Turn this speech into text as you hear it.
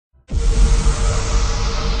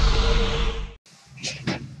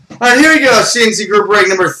Alright, here we go. CNC group break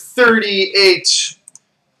number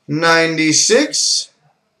 3896.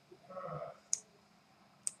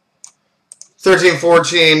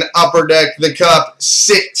 1314 Upper Deck the Cup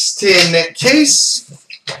 610 case.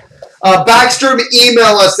 Backstrom,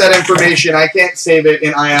 email us that information. I can't save it in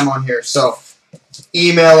IM on here, so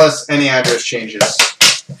email us any address changes.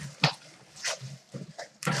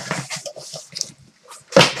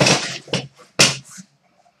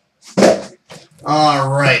 All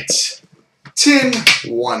right,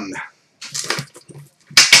 10-1.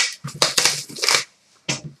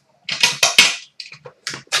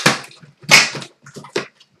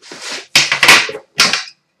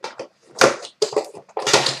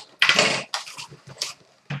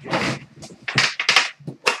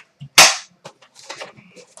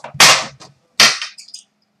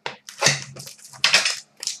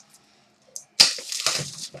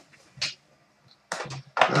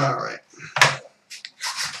 All right.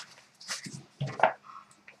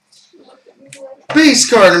 Base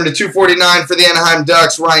card number 249 for the Anaheim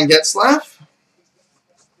Ducks, Ryan Getzlaf.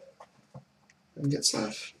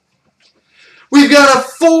 We've got a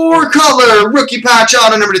 4-color rookie patch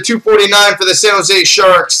auto number 249 for the San Jose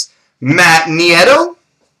Sharks, Matt Nieto.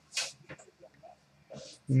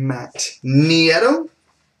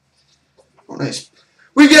 Oh, nice.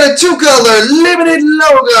 We've got a 2-color limited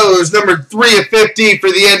logos number 3/50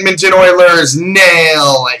 for the Edmonton Oilers,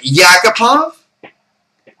 Nail Yakupov.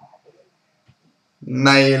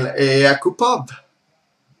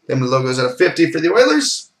 Them logos out of 50 for the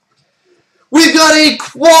Oilers. We've got a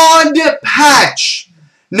quad patch,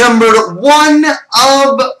 numbered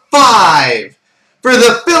 1/5 for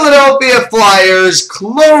the Philadelphia Flyers,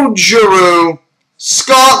 Claude Giroux,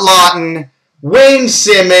 Scott Laughton, Wayne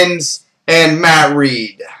Simmons, and Matt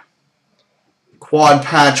Reed. Quad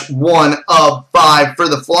patch 1/5 for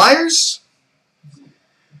the Flyers.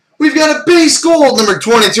 We've got a base gold, number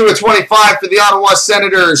 22/25 for the Ottawa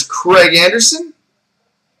Senators, Craig Anderson.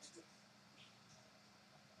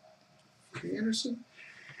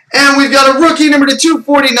 And we've got a rookie, number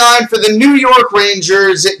 249 for the New York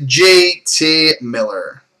Rangers, JT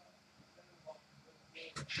Miller.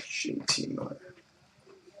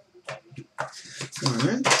 All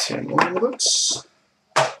right, 10 more in the books.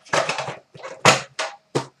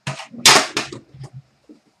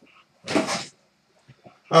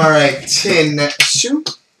 All right, 10-2.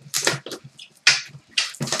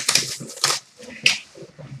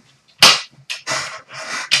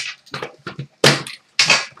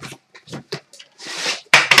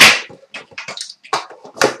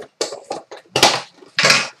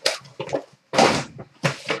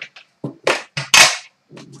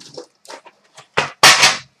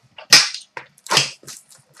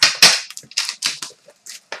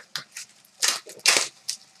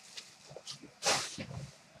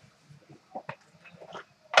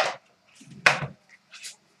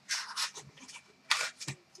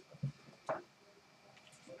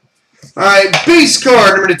 All right, base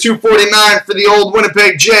card number 249 for the old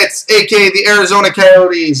Winnipeg Jets, a.k.a. the Arizona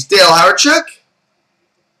Coyotes, Dale Hawerchuk.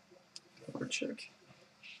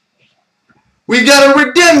 We've got a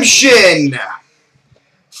redemption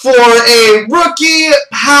for a rookie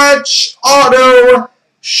patch auto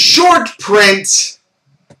short print,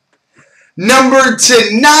 numbered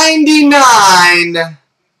to 99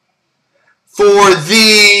 for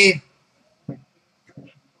the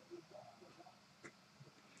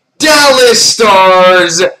Dallas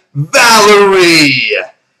Stars, Valerie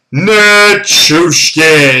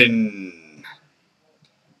Nichushkin.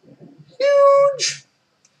 Huge.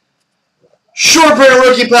 Short print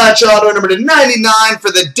rookie patch auto number 99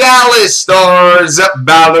 for the Dallas Stars,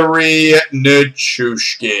 Valerie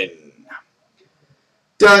Nichushkin.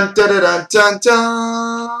 Dun dun dun dun dun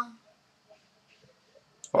dun.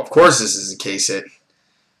 Of course, this is a case hit.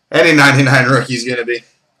 Any 99 rookie is gonna be.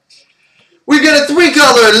 We've got a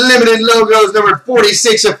 3-color limited logos, number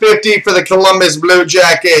 46/50 for the Columbus Blue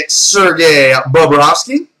Jackets, Sergei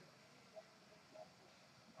Bobrovsky.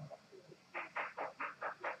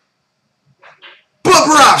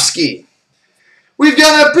 We've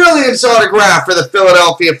got a Brilliance autograph for the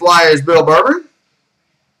Philadelphia Flyers, Bill Barber.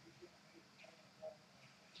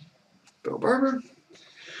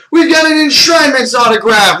 We've got an Enshrinements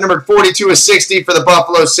autograph, number 42/60 for the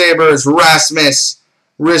Buffalo Sabres, Rasmus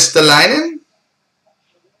Ristolainen.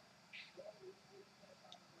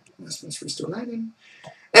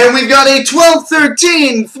 And we've got a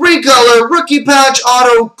 12/13 3-color rookie patch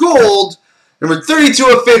auto gold, number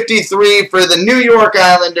 32/53 for the New York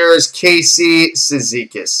Islanders, Casey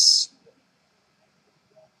Cizikas.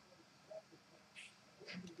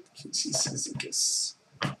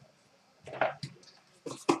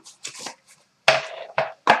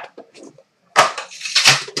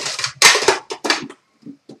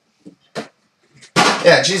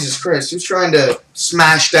 Yeah, Jesus Christ. Who's trying to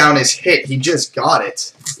smash down his hit? He just got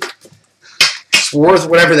it. It's worth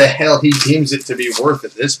whatever the hell he deems it to be worth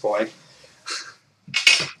at this point.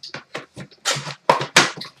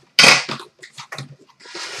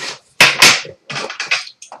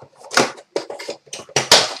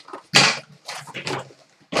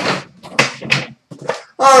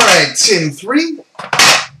 Alright, tin 3.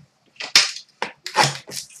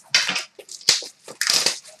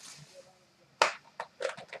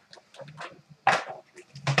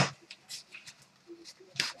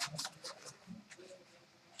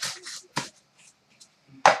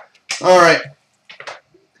 Alright.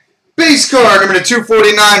 Base card number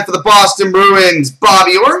 249 for the Boston Bruins,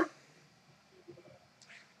 Bobby Orr.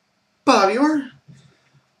 Bobby Orr.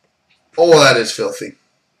 Oh, that is filthy.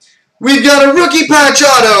 We've got a rookie patch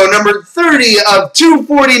auto, number 30 of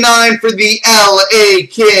 249 for the LA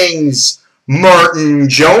Kings, Martin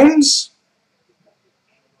Jones.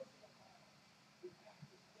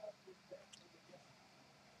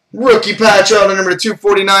 Rookie patch auto, number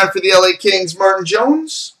 249 for the LA Kings, Martin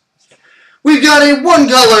Jones. We've got a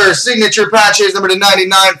one-color signature patches, number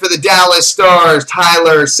 99 for the Dallas Stars,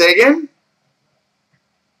 Tyler Seguin.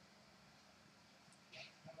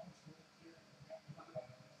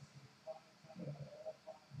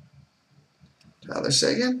 Tyler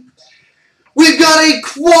Seguin. We've got a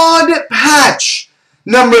quad patch,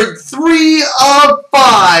 number 3 of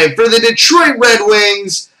 5 for the Detroit Red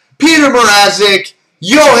Wings, Peter Mrazek,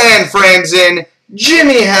 Johan Franzen,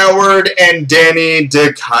 Jimmy Howard, and Danny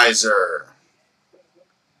DeKeyser.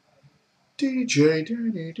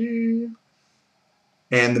 DJ.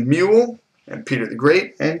 And the Mule, and Peter the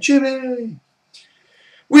Great, and Jimmy.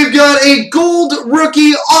 We've got a gold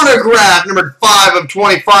rookie autograph, number 5 of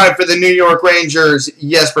 25 for the New York Rangers,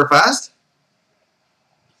 Jesper Fast.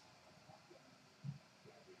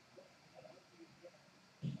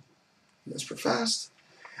 Jesper Fast.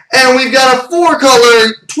 And we've got a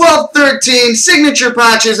 4-color 12-13 signature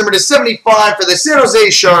patches, number 75 for the San Jose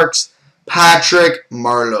Sharks, Patrick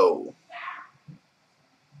Marleau.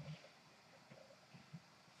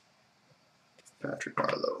 Patrick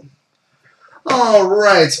Marleau. All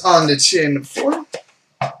right, on to tin 4.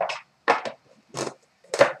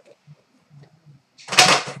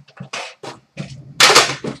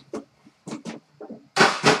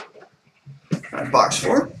 Box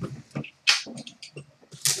 4.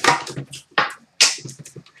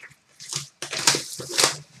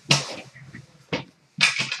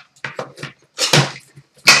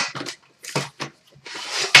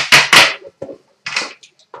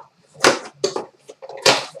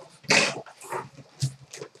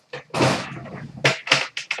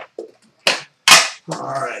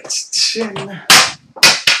 All right, tin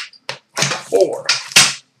 4.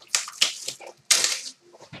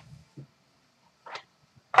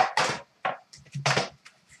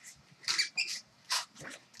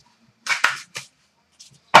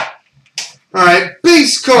 All right,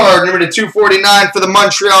 base card number 249 for the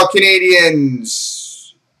Montreal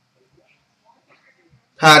Canadiens,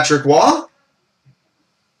 Patrick Waugh.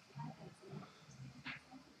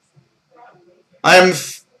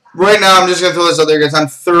 Right now, I'm just going to throw this out there, guys. I'm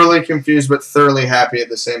thoroughly confused, but thoroughly happy at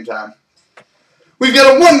the same time. We've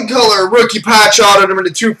got a one-color rookie patch auto, number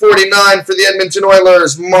 249 for the Edmonton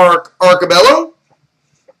Oilers, Mark Arcabello.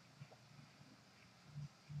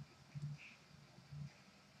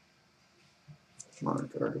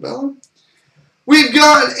 We've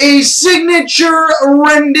got a signature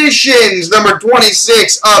renditions, number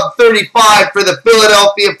 26 of 35 for the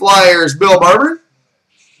Philadelphia Flyers, Bill Barber.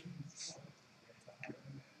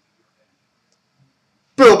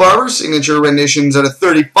 Bill Barber, signature renditions out of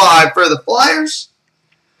 35 for the Flyers.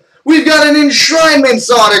 We've got an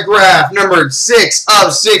enshrinements autograph, numbered 6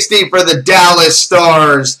 of 60 for the Dallas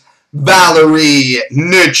Stars, Valerie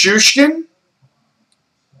Nichushkin.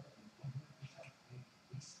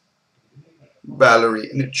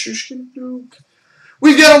 Valerie Nichushkin.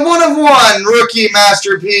 We've got a 1-of-1 rookie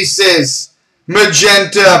masterpieces,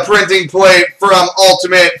 magenta printing plate from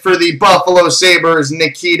Ultimate for the Buffalo Sabres,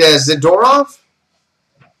 Nikita Zadorov.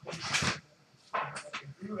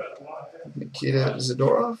 Nikita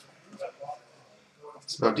Zadorov.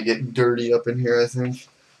 It's about to get dirty up in here, I think.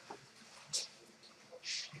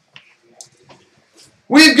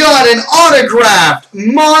 We've got an autographed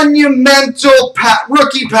monumental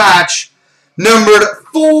rookie patch, numbered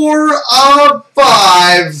 4 of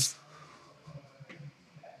 5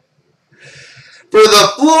 for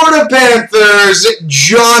the Florida Panthers,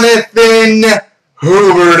 Jonathan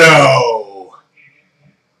Huberdeau.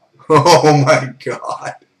 Oh my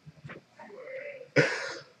God.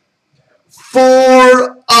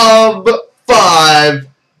 4 of 5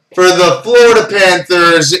 for the Florida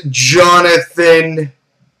Panthers, Jonathan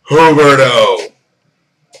Huberdeau.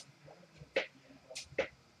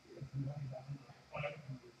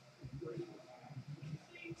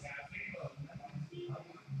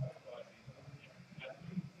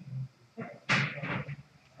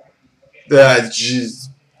 That's just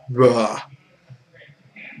bah.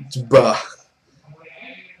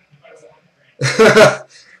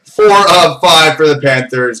 4 of 5 for the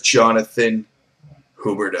Panthers, Jonathan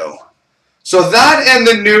Huberdeau. So that and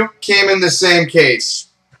the nuke came in the same case,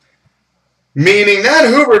 meaning that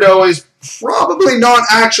Huberdeau is probably not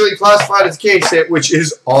actually classified as case hit, which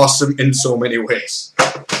is awesome in so many ways.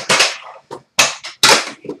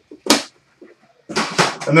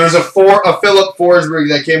 And there's a Philip Forsberg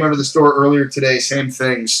that came out of the store earlier today, same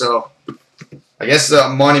thing. So I guess the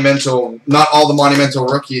monumental, not all the monumental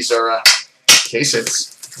rookies are case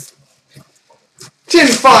hits. Tin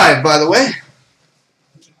 5, by the way.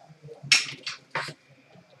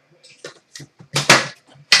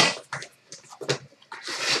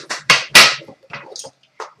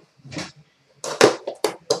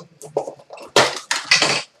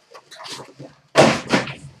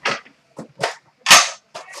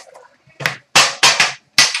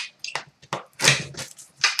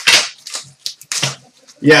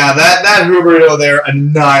 Yeah, that Huberdeau there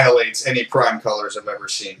annihilates any prime colors I've ever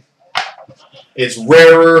seen. It's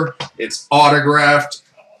rarer, it's autographed,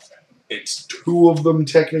 it's 2 of them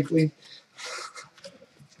technically.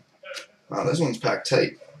 Wow, this one's packed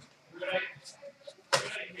tight.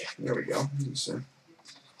 There we go.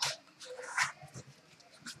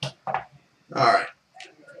 Alright.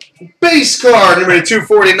 Base card, number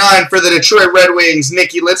 249 for the Detroit Red Wings,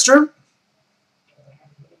 Nicky Lidstrom.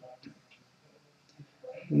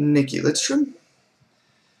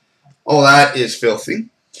 Oh, that is filthy.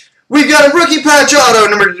 We've got a rookie patch auto,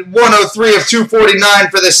 number 103 of 249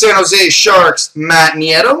 for the San Jose Sharks, Matt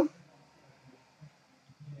Nieto.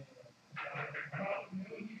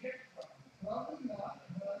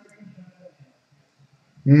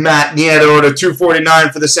 Matt Nieto to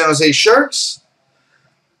 249 for the San Jose Sharks.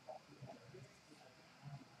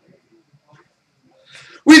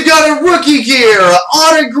 We've got a rookie gear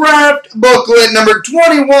autographed booklet, number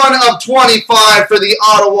 21 of 25 for the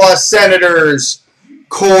Ottawa Senators,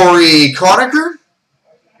 Corey Conacher.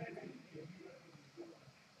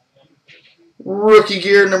 Rookie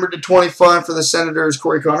gear number 25 for the Senators,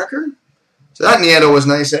 Corey Conacher. So that Nieto was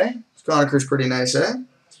nice, eh? Conacher's pretty nice, eh?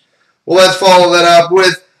 Well, let's follow that up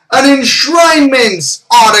with an enshrinements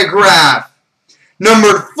autograph.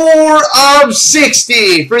 Number 4 of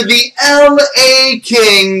 60 for the LA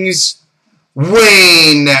Kings,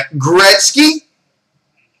 Wayne Gretzky.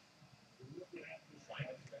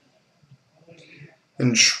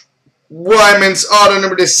 Enshrinements auto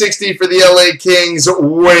number 60 for the LA Kings,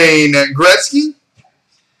 Wayne Gretzky.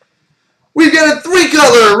 We've got a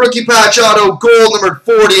 3-color rookie patch auto gold number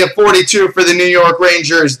 40 of 42 for the New York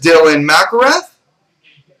Rangers, Dylan McIlrath.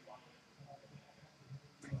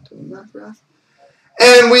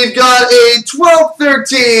 And we've got a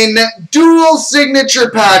 12-13 dual signature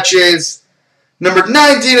patches, number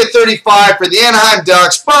 19 of 35 for the Anaheim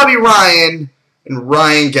Ducks, Bobby Ryan and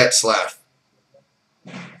Ryan Getzlaf.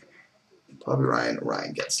 Bobby Ryan and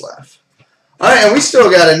Ryan Getzlaf. All right, and we still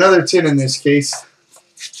got another tin in this case,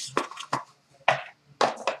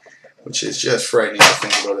 which is just frightening to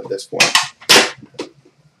think about at this point.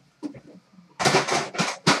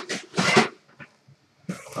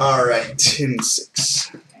 All right, tin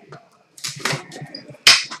 6.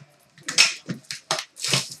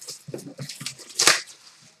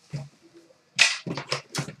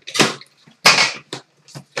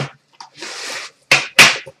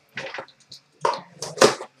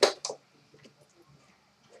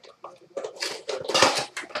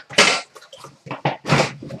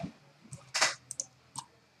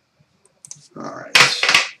 All right.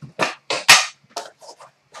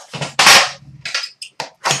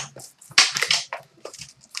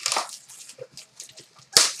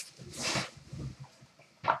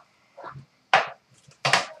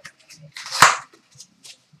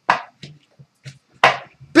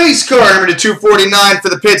 Base card number 249 for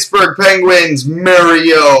the Pittsburgh Penguins,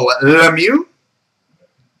 Mario Lemieux.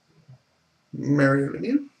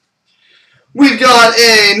 We've got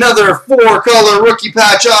another 4-color rookie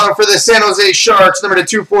patch auto for the San Jose Sharks, number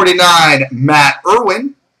 249, Matt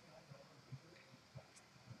Irwin.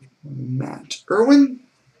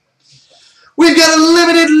 We've got a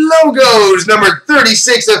limited logos, number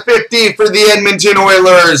 36 of 50 for the Edmonton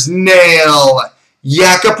Oilers, Nail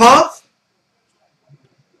Yakupov.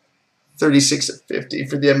 36 of 50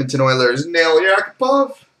 for the Edmonton Oilers, Nail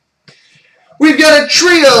Yakupov. We've got a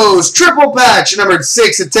Trios triple patch, numbered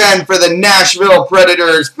 6/10 for the Nashville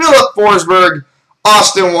Predators. Philip Forsberg,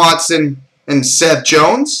 Austin Watson, and Seth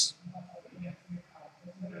Jones.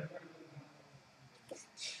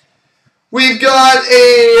 We've got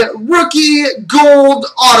a rookie gold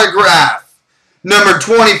autograph, number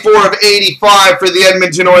 24/85 for the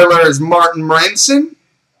Edmonton Oilers, Martin Mrinson.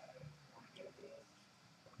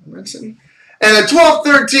 And a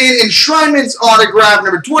 12/13 enshrinements autograph,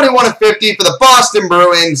 number 21/50 for the Boston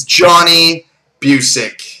Bruins, Johnny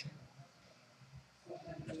Bucyk.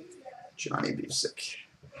 Johnny Bucyk.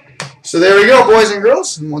 So there we go, boys and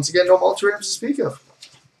girls. And once again, no multi-rams to speak of.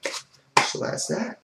 So that's that.